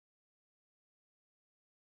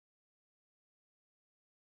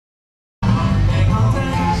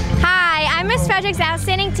Frederick's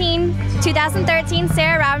Outstanding Teen 2013,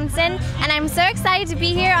 Sarah Robinson, and I'm so excited to be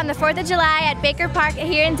here on the 4th of July at Baker Park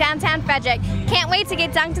here in downtown Frederick. Can't wait to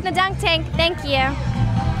get dunked in the dunk tank. Thank you.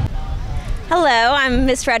 Hello, I'm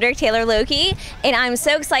Miss Frederick Taylor Loki, and I'm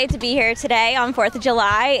so excited to be here today on 4th of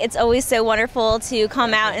July. It's always so wonderful to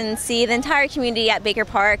come out and see the entire community at Baker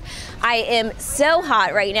Park. I am so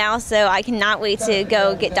hot right now, so I cannot wait to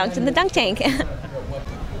go get dunked in the dunk tank.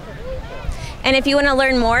 And if you want to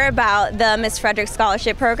learn more about the Miss Frederick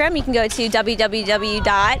Scholarship Program, you can go to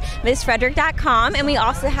www.missfrederick.com, and we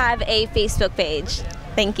also have a Facebook page.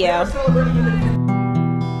 Thank you.